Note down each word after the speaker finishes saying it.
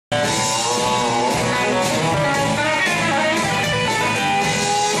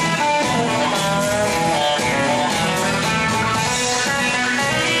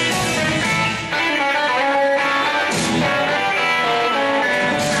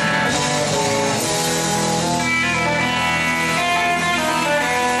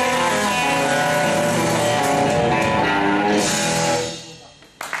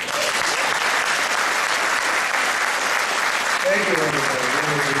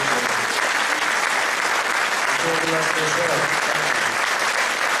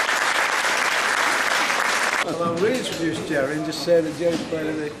Well, I'll reintroduce Jerry and just say that Jerry played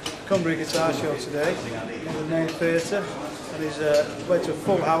at the Cumbria Guitar Show today in the main theatre, and he's played to a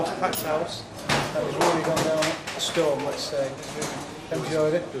full house, packed house, and he's really gone down a storm, let's say.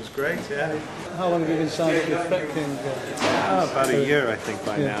 Enjoyed it? It was great, yeah. How long have you been signed up with Fret King? About a year, I think,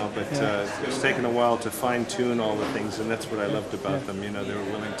 by now, but it's taken a while to fine-tune all the things, and that's what I loved about them. You know, they were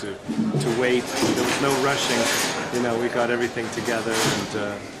willing to wait. There was no rushing. You know, we got everything together, and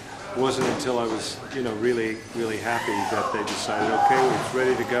it wasn't until I was, you know, really happy that they decided, okay, it's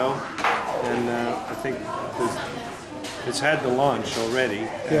ready to go. And I think it's had the launch already,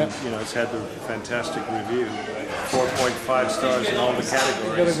 and you know, it's had the fantastic review. 4.5 stars in all the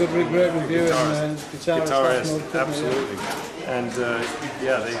categories. You got a good, great review in Guitarist, absolutely. And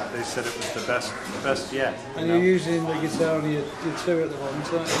yeah, they said it was the best yet. And you're using the guitar on your tour at the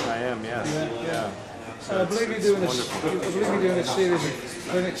moment, aren't you? I am, yes. Yeah. So I believe you're doing a series of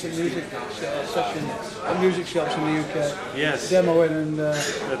clinics at music shops in the UK. Yes. Demoing and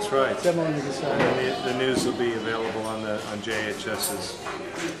that's right. Demoing the guitar. And the news will be available on JHS's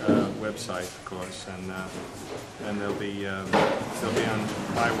website, of course, and they'll be on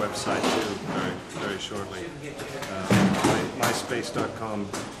my website too very shortly. MySpace.com,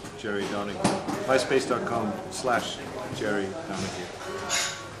 Jerry Donahue. MySpace.com/Jerry Donahue.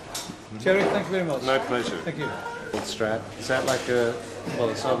 Jerry, thank you very much. My pleasure. Thank you. Old Strat. Is that like a? Well,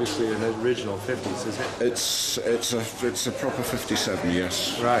 it's obviously an original 50s, is it? It's a proper 57,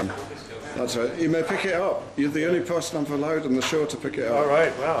 yes. Right. That's it. You may pick it up. You're the only person I've allowed on the show to pick it up. All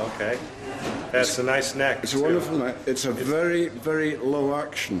right. Wow. Okay. That's a nice neck. It's a wonderful neck. It's very, very low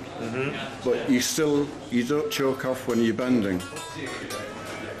action, but you don't choke off when you're bending.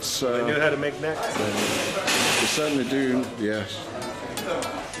 So I knew how to make necks. You certainly do. Yes.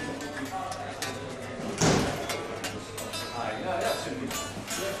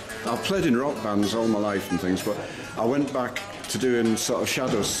 I've played in rock bands all my life and things, but I went back to doing sort of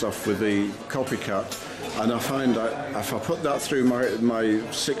shadow stuff with the Copycat, and I find that if I put that through my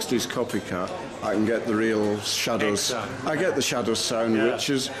 60s Copycat, I can get the real shadows. I get the shadow sound, which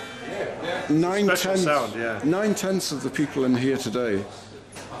is 9/10 of the people in here today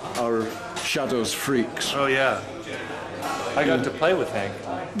are shadows freaks. Oh yeah. I got to play with Hank.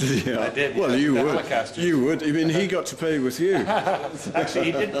 Yeah. I did. Well, you would. Helicasters. You would. I mean, he got to play with you. Actually,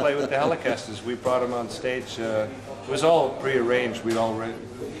 he did play with the Helicasters. We brought him on stage. It was all prearranged. We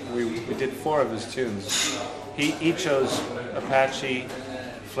did 4 of his tunes. He chose Apache,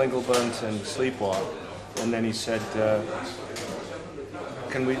 Flingelbunt, and Sleepwalk, and then he said,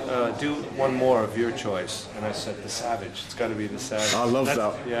 "Can we do one more of your choice?" And I said, "The Savage. It's got to be the Savage." I love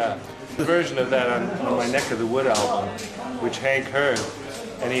that. Yeah. The version of that on my Neck of the Wood album, which Hank heard,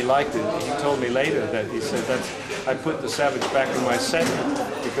 and he liked it. He told me later that he said, I put the Savage back in my set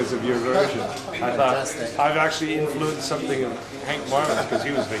because of your version. I thought, I've actually influenced something of Hank Marvin's because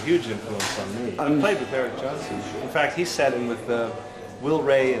he was a huge influence on me. I played with Eric Johnson. In fact, he sat in with Will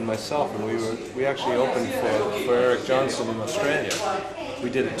Ray and myself, and we actually opened for Eric Johnson in Australia. We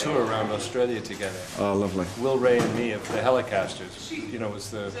did a tour around Australia together. Oh, lovely. Will Ray and me of the Helicasters. You know, was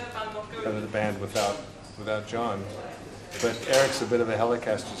the kind of the band without John. But Eric's a bit of a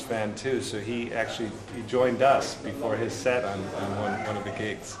Helicasters fan too, so he joined us before his set on one of the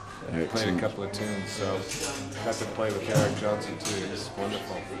gigs. We played a couple of tunes, so got to play with Eric Johnson too. It was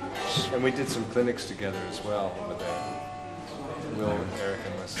wonderful. And we did some clinics together as well over there. Will, Eric,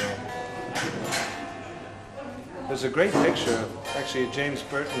 and myself. There's a great picture, actually, at James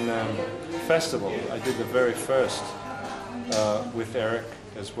Burton Festival. I did the very first with Eric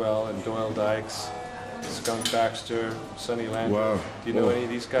as well, and Doyle Dykes, Skunk Baxter, Sonny Landreth. Wow. Do you know any of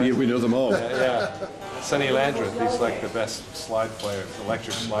these guys? Yeah, we know them all. Yeah. Sonny Landreth, he's like the best slide player,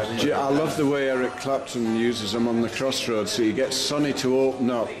 electric slide player. I love the way Eric Clapton uses them on the Crossroads. So he gets Sonny to open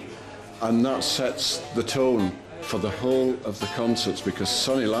up, and that sets the tone for the whole of the concerts, because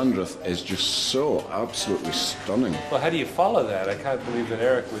Sonny Landreth is just so absolutely stunning. Well, how do you follow that? I can't believe that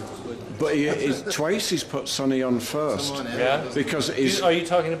Eric would... But twice he's put Sonny on first. Yeah? Because Are you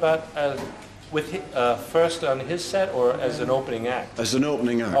talking about first on his set or as an opening act? As an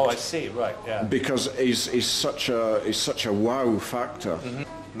opening act. Oh, I see. Right. Yeah. Because he's such a wow factor.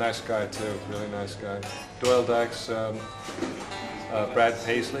 Nice guy too. Really nice guy. Doyle Dykes, Brad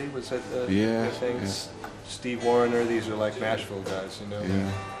Paisley was at the things. Yeah. Steve Wariner. These are like Nashville guys, you know.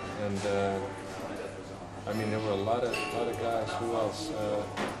 Yeah. And I mean, there were a lot of guys. Who else?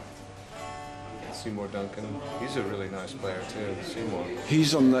 Seymour Duncan. He's a really nice player too. Seymour.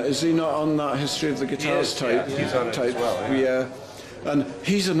 He's on that. Is he not on that History of the Guitars tape? Yeah, he's on it as well. Yeah. And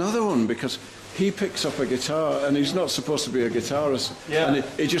he's another one, because he picks up a guitar, and he's not supposed to be a guitarist. Yeah. And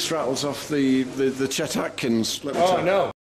he just rattles off the Chet Atkins. Oh, no.